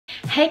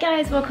Hey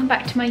guys, welcome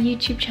back to my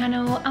YouTube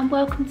channel and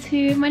welcome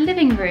to my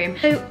living room.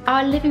 So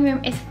our living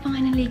room is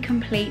finally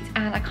complete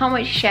and I can't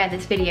wait to share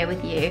this video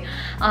with you.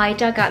 I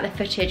dug out the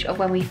footage of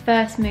when we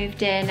first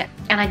moved in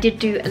and I did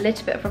do a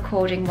little bit of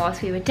recording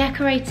whilst we were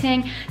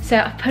decorating. So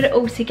I put it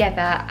all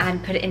together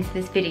and put it into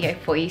this video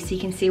for you so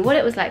you can see what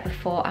it was like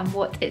before and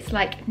what it's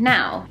like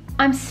now.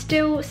 I'm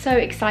still so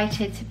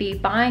excited to be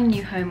buying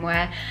new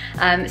homeware,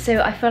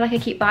 so I feel like I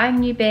keep buying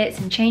new bits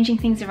and changing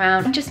things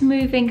around and just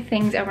moving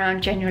things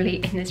around generally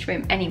in this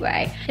room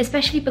anyway,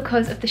 especially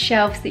because of the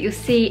shelves that you'll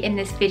see in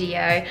this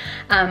video.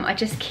 I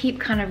just keep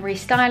kind of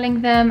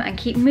restyling them and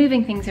keep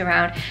moving things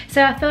around,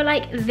 so I feel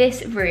like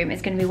this room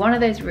is going to be one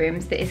of those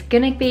rooms that is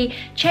going to be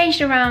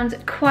changed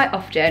around quite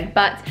often,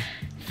 but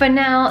for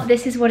now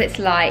this is what it's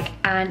like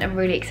and I'm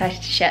really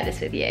excited to share this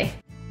with you.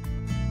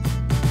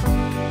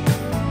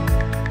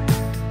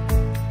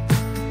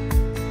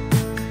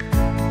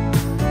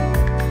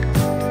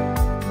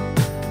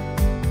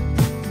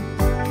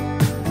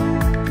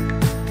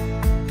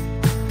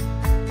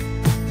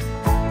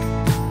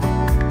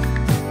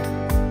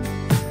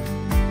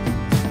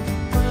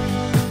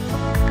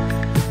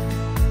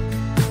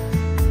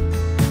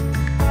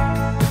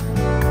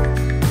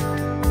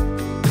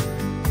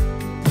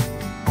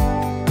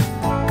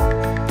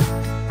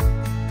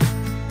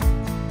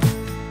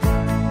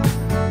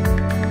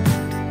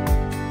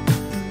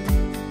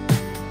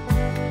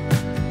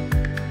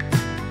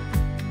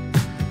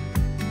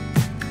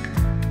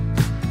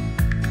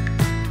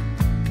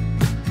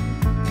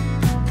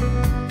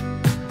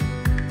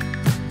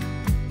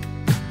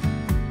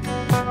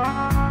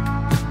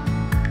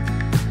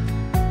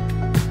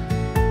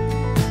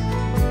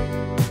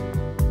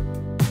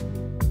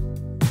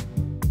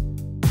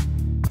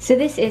 So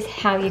this is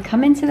how you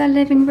come into the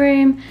living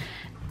room,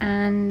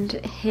 and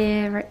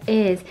here it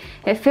is.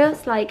 It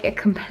feels like a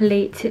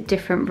complete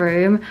different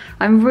room.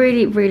 I'm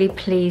really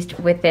pleased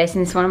with this,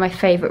 and it's one of my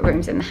favourite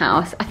rooms in the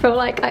house. I feel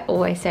like I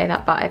always say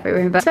that about every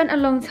room, but I spent a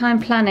long time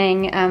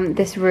planning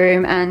this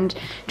room and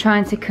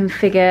trying to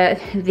configure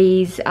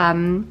these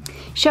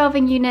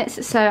shelving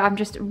units, so I'm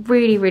just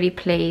really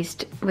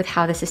pleased with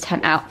how this has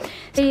turned out.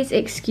 Please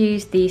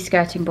excuse the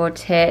skirting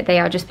boards here. They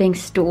are just being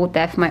stored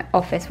there for my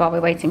office while we're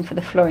waiting for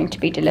the flooring to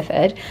be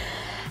delivered.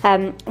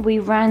 We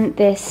ran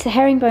this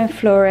herringbone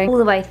flooring all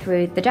the way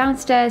through the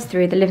downstairs,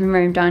 through the living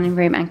room, dining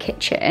room and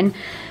kitchen.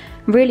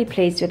 I'm really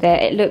pleased with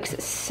it. It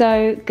looks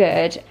so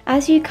good.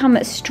 As you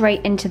come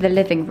straight into the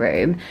living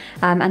room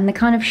and the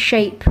kind of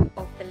shape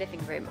of the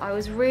living room, I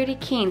was really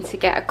keen to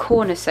get a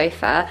corner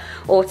sofa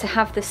or to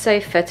have the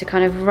sofa to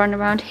kind of run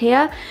around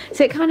here.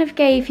 So it kind of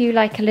gave you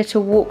like a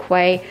little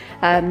walkway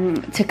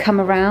to come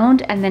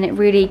around, and then it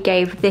really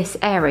gave this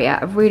area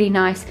a really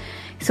nice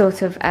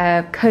sort of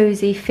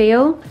cozy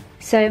feel.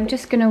 So I'm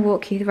just going to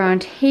walk you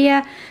around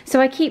here. So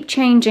I keep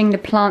changing the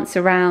plants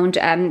around.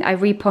 I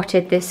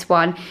repotted this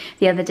one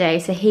the other day,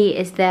 so he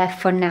is there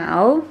for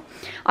now.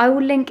 I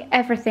will link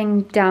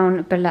everything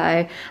down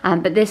below,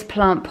 but this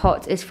plant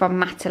pot is from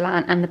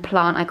Matalan and the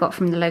plant I got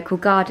from the local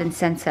garden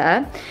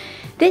centre.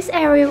 This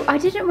area, I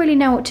didn't really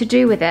know what to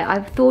do with it.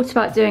 I've thought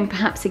about doing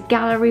perhaps a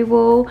gallery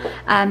wall,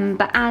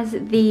 but as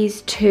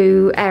these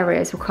two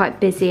areas were quite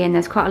busy and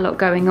there's quite a lot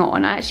going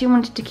on, I actually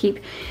wanted to keep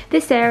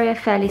this area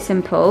fairly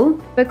simple.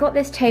 I got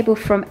this table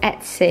from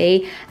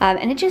Etsy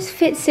and it just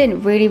fits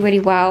in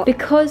really well.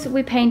 Because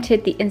we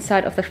painted the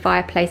inside of the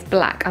fireplace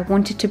black, I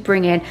wanted to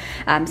bring in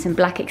some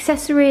black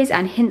accessories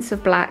and hints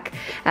of black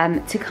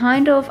to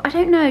kind of, I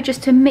don't know,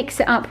 just to mix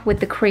it up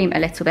with the cream a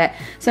little bit.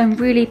 So I'm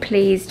really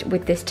pleased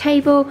with this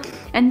table.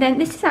 And then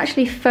this is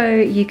actually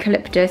faux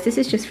eucalyptus. This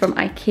is just from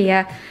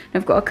IKEA. And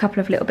I've got a couple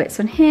of little bits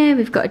on here.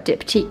 We've got a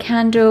diptyque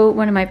candle,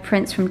 one of my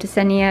prints from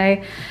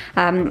Diseño.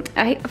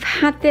 I've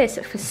had this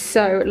for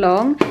so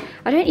long.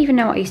 I don't even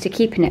know what I used to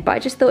keep in it, but I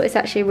just thought it's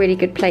actually a really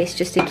good place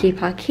just to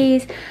keep our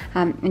keys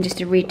and just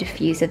a reed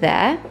diffuser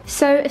there.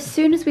 So as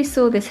soon as we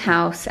saw this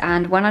house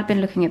and when I'd been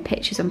looking at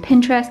pictures on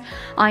Pinterest,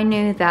 I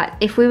knew that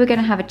if we were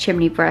going to have a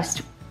chimney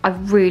breast, I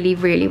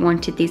really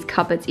wanted these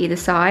cupboards either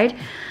side.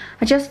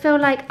 I just feel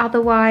like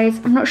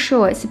otherwise, I'm not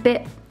sure, it's a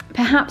bit,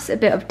 perhaps a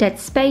bit of dead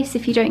space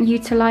if you don't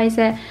utilize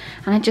it.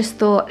 And I just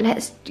thought,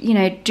 let's, you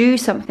know, do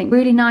something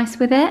really nice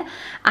with it.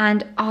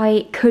 And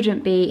I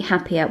couldn't be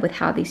happier with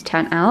how these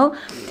turn out.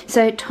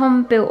 So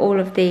Tom built all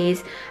of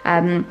these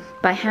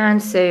by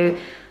hand. So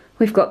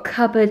we've got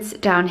cupboards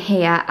down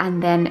here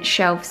and then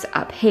shelves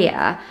up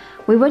here.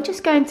 We were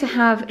just going to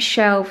have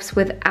shelves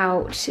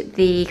without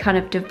the kind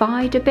of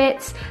divider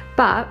bits,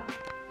 but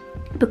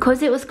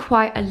because it was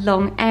quite a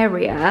long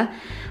area,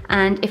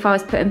 and if I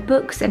was putting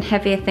books and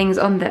heavier things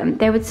on them,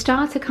 they would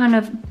start to kind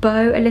of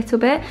bow a little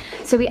bit.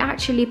 So we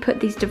actually put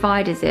these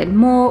dividers in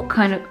more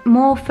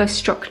for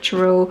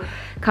structural,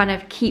 kind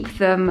of keep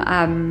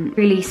them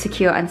really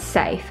secure and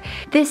safe.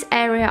 This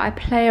area I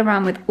play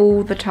around with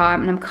all the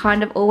time, and I'm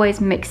kind of always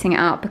mixing it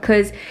up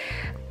because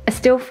I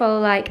still feel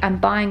like I'm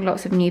buying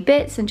lots of new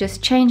bits and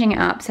just changing it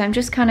up. So I'm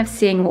just kind of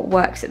seeing what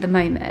works at the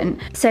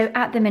moment. So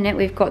at the minute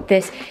we've got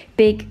this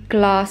big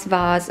glass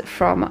vase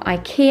from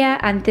IKEA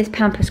and this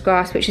pampas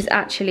grass, which is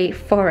actually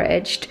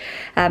foraged.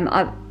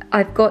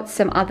 I've got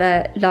some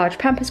other large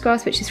pampas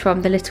grass, which is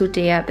from the Little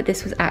Deer, but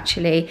this was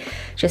actually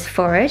just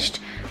foraged.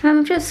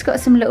 I've just got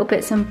some little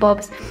bits and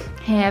bobs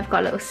here. I've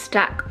got a little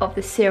stack of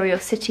the Cereal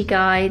City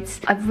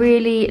guides. I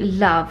really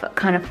love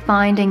kind of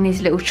finding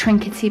these little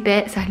trinkety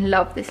bits. I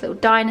love this little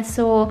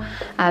dinosaur.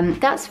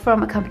 That's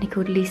from a company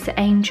called Lisa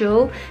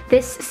Angel.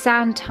 This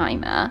sand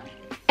timer,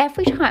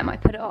 every time I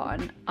put it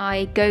on,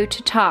 I go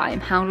to time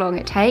how long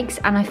it takes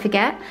and I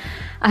forget,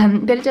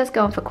 but it does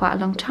go on for quite a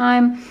long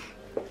time.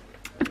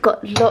 I've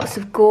got lots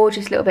of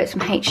gorgeous little bits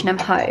from H&M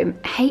Home.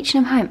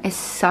 H&M Home is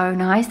so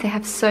nice. They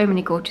have so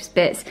many gorgeous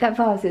bits. That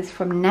vase is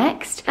from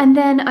Next. And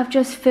then I've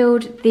just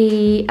filled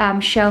the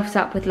shelves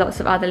up with lots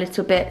of other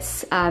little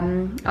bits.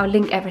 I'll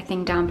link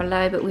everything down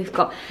below, but we've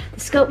got the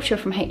sculpture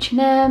from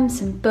H&M,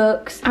 some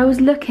books. I was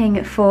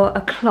looking for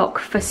a clock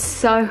for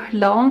so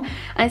long,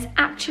 and it's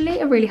actually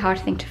a really hard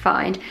thing to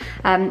find.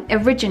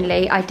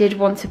 Originally, I did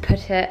want to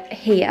put it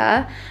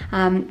here,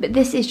 but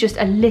this is just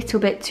a little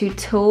bit too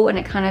tall, and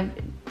it kind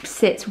of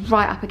sits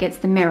right up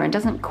against the mirror and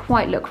doesn't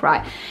quite look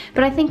right,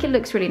 but I think it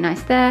looks really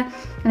nice there.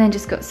 And then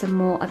just got some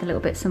more other little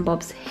bits and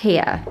bobs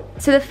here.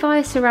 So the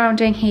fire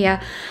surrounding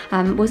here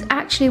was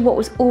actually what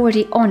was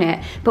already on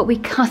it, but we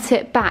cut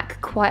it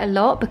back quite a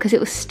lot because it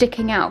was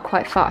sticking out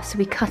quite fast, so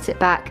we cut it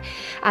back.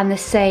 And the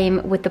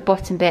same with the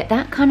bottom bit.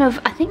 That kind of,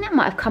 I think that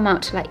might have come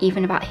out to like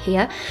even about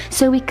here,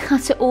 so we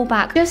cut it all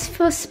back just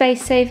for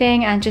space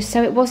saving and just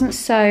so it wasn't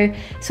so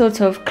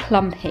sort of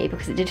clumpy,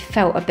 because it did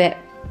felt a bit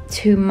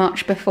too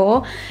much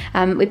before.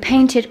 We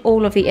painted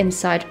all of the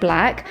inside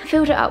black,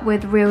 filled it up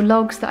with real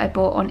logs that I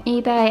bought on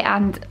eBay,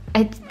 and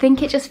I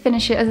think it just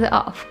finishes it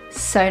off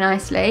so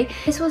nicely.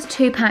 This was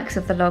 2 packs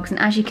of the logs, and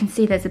as you can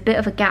see there's a bit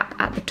of a gap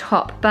at the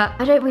top, but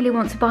I don't really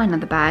want to buy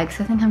another bag,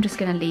 so I think I'm just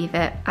going to leave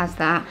it as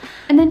that.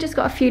 And then just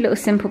got a few little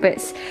simple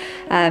bits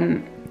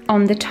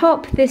on the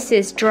top. This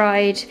is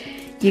dried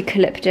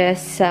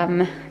eucalyptus,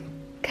 some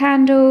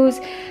candles,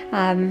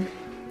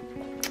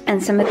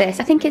 and some of this,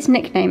 I think its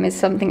nickname is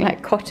something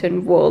like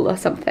cotton wool or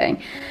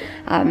something,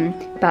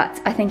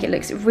 but I think it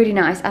looks really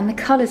nice, and the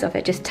colours of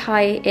it just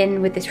tie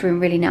in with this room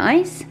really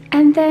nice.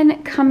 And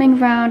then coming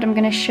round, I'm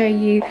going to show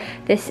you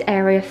this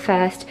area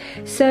first.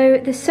 So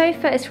the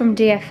sofa is from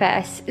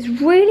DFS. It's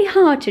really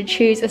hard to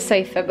choose a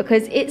sofa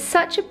because it's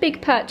such a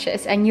big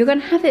purchase and you're going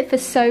to have it for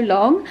so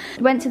long.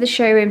 Went to the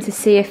showroom to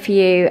see a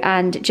few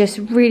and just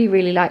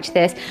really liked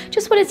this.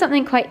 Just wanted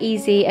something quite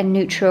easy and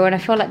neutral, and I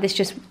feel like this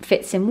just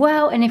fits in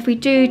well. And if we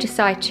do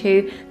decide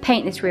to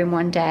paint this room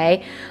one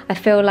day, I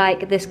feel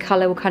like this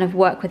colour will kind of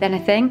work with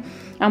anything.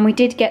 And we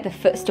did get the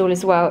footstool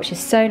as well, which is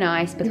so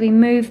nice, because we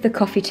moved the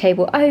coffee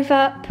table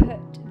over, put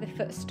the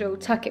footstool,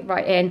 tuck it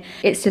right in.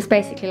 It's just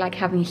basically like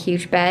having a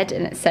huge bed,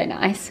 and it's so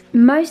nice.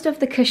 Most of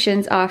the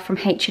cushions are from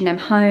H&M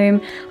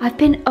Home. I've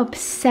been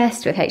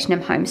obsessed with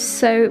H&M Home,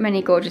 so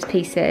many gorgeous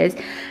pieces.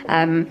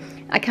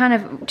 I kind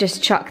of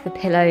just chuck the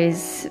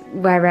pillows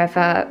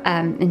wherever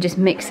and just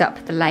mix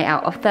up the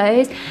layout of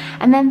those.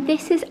 And then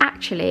this is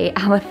actually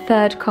our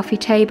 3rd coffee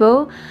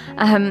table.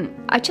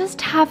 I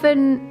just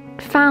haven't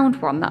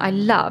found one that I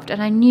loved,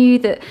 and I knew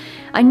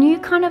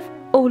kind of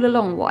all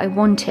along what I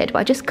wanted, but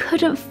I just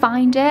couldn't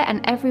find it, and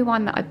every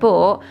one that I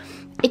bought,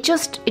 it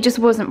just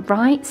wasn't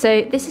right.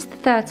 So this is the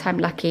 3rd time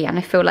lucky, and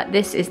I feel like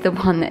this is the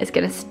one that is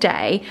going to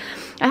stay.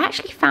 I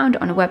actually found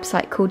it on a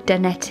website called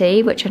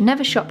Danetti, which I've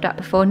never shopped at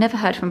before, never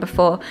heard from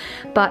before,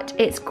 but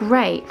it's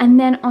great. And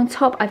then on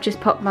top I've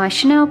just popped my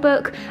Chanel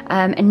book,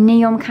 a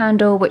neon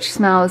candle which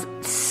smells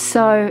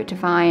so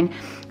divine,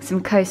 some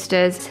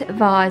coasters,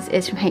 vase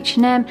is from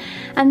H&M,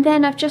 and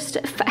then I've just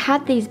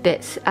had these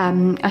bits.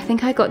 I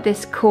think I got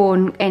this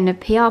corn in a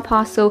PR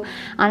parcel,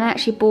 and I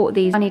actually bought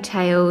these bunny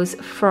tails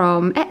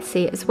from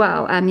Etsy as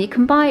well. You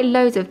can buy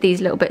loads of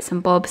these little bits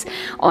and bobs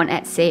on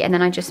Etsy, and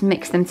then I just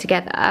mix them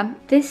together.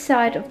 This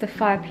side of the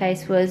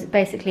fireplace was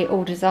basically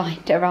all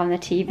designed around the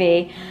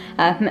TV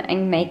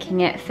and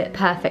making it fit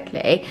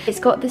perfectly. It's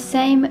got the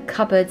same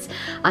cupboards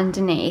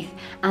underneath,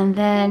 and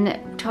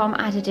then Tom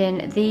added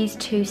in these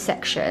 2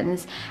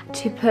 sections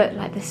to put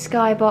like the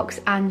skybox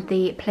and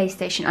the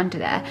PlayStation under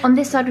there. On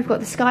this side we've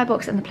got the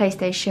skybox and the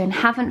PlayStation.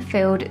 Haven't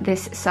filled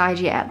this side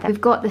yet. We've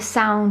got the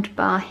sound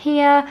bar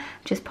here,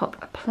 just pop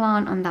a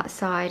plant on that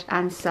side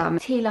and some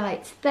tea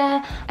lights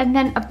there. And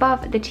then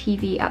above the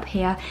TV up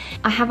here,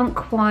 I haven't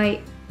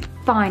quite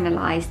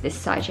finalised this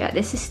side yet.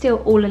 This is still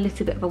all a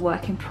little bit of a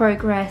work in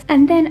progress.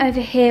 And then over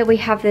here we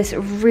have this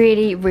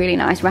really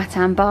nice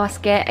rattan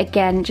basket,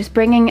 again just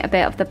bringing a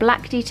bit of the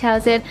black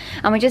details in,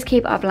 and we just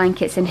keep our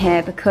blankets in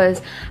here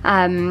because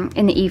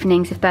in the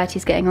evenings if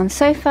Bertie's getting on the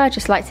sofa, I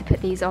just like to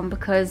put these on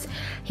because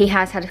he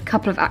has had a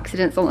couple of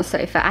accidents on the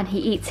sofa and he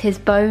eats his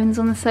bones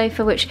on the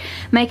sofa, which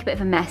make a bit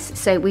of a mess,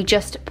 so we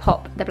just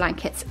pop the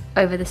blankets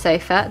over the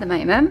sofa at the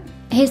moment.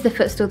 Here's the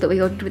footstool that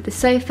we ordered with the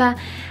sofa,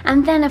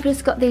 and then I've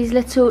just got these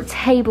little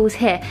tables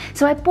here.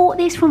 So I bought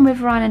these from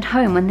River Island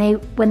Home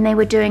when they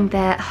were doing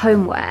their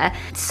homeware.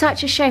 It's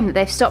such a shame that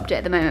they've stopped it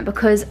at the moment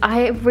because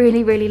I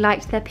really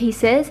liked their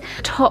pieces.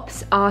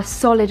 Tops are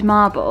solid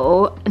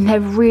marble and they're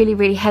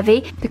really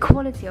heavy. The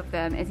quality of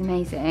them is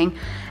amazing.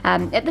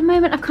 At the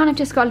moment I've kind of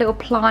just got a little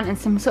plant and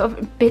some sort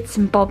of bits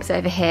and bobs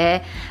over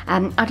here.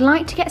 I'd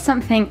like to get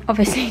something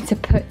obviously to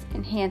put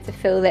in here to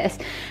fill this.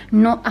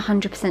 Not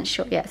 100%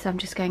 sure yet, so I'm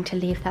just going to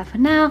leave that for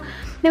now.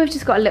 Then we've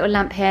just got a little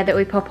lamp here that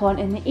we pop on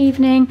in the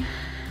evening.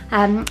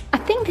 I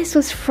think this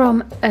was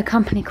from a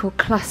company called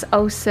Claes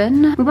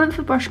Olsen. We went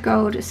for brushed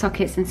gold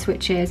sockets and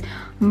switches.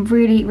 I'm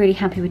really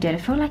happy we did. I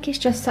feel like it's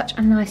just such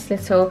a nice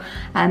little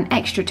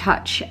extra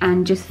touch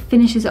and just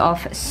finishes it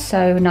off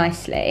so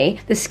nicely.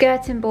 The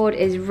skirting board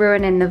is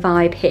ruining the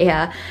vibe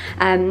here,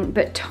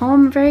 but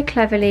Tom very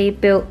cleverly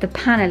built the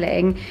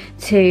paneling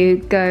to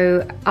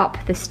go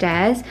up the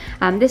stairs.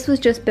 This was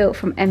just built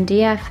from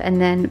MDF and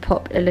then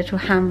popped a little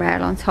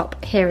handrail on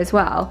top here as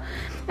well.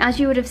 As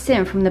you would have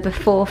seen from the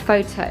before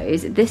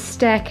photos, this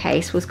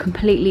staircase was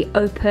completely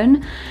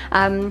open,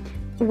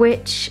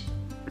 which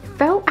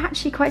felt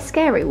actually quite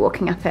scary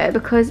walking up it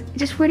because it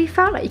just really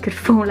felt like you could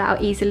fall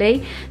out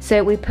easily.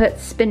 So we put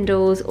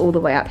spindles all the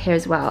way up here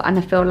as well, and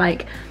I feel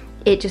like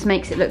it just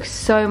makes it look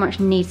so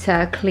much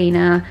neater,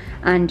 cleaner,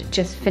 and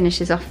just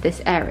finishes off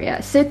this area.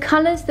 So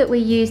colours that we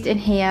used in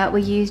here,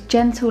 we used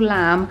Gentle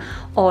Lamb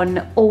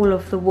on all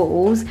of the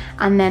walls,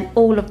 and then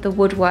all of the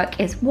woodwork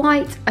is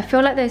white. I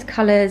feel like those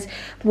colours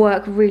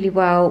work really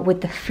well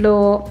with the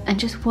floor and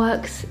just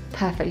works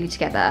perfectly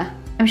together.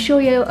 I'm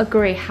sure you'll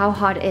agree how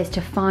hard it is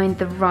to find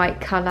the right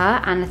colour,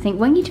 and I think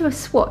when you do a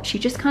swatch, you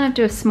just kind of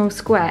do a small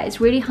square.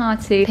 It's really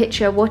hard to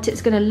picture what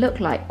it's going to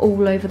look like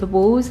all over the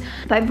walls,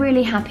 but I'm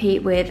really happy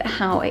with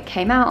how it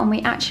came out, and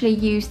we actually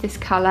used this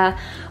colour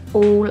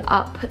all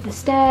up the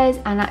stairs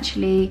and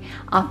actually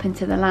up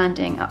into the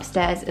landing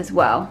upstairs as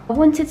well. I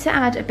wanted to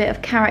add a bit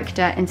of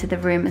character into the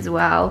room as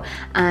well,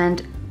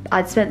 and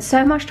I'd spent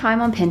so much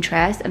time on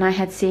Pinterest and I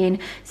had seen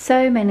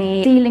so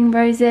many ceiling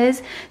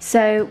roses,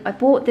 so I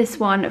bought this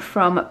one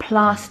from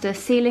Plaster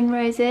Ceiling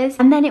Roses,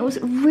 and then it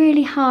was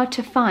really hard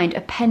to find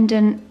a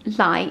pendant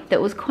light that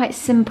was quite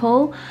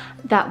simple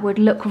that would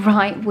look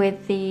right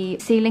with the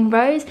ceiling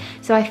rose.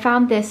 So I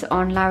found this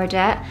on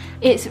Laradette.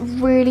 It's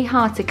really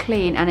hard to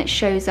clean and it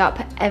shows up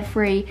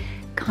every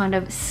kind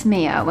of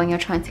smear when you're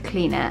trying to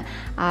clean it,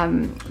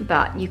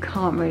 but you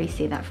can't really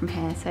see that from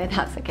here, so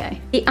that's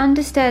okay. The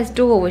understairs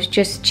door was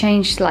just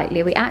changed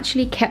slightly. We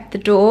actually kept the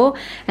door,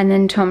 and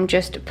then Tom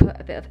just put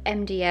a bit of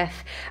MDF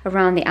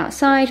around the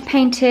outside,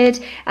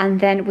 painted, and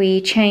then we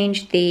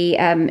changed the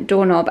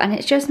doorknob, and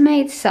it's just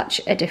made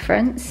such a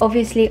difference.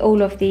 Obviously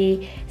all of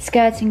the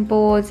skirting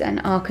boards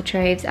and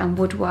architraves and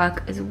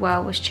woodwork as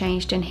well was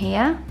changed in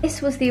here.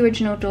 This was the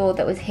original door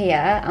that was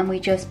here, and we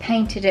just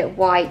painted it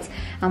white,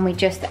 and we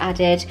just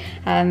added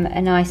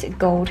a nice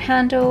gold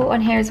handle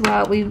on here as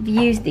well. We've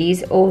used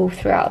these all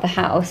throughout the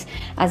house,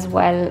 as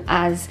well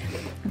as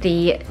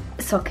the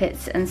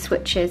sockets and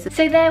switches.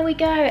 So there we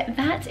go,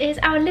 that is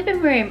our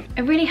living room.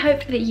 I really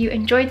hope that you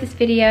enjoyed this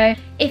video.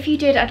 If you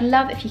did, I'd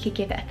love if you could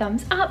give it a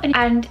thumbs up,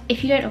 and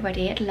if you don't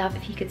already, I'd love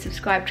if you could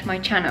subscribe to my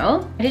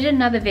channel. I did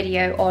another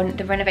video on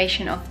the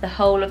renovation of the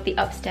whole of the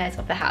upstairs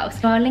of the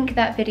house, so I'll link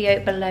that video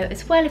below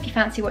as well if you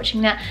fancy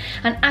watching that.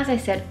 And as I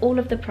said, all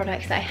of the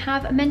products that I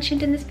have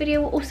mentioned in this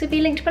video will also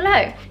be linked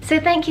below. So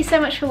thank you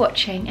so much for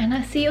watching, and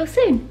I'll see you all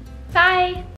soon. Bye!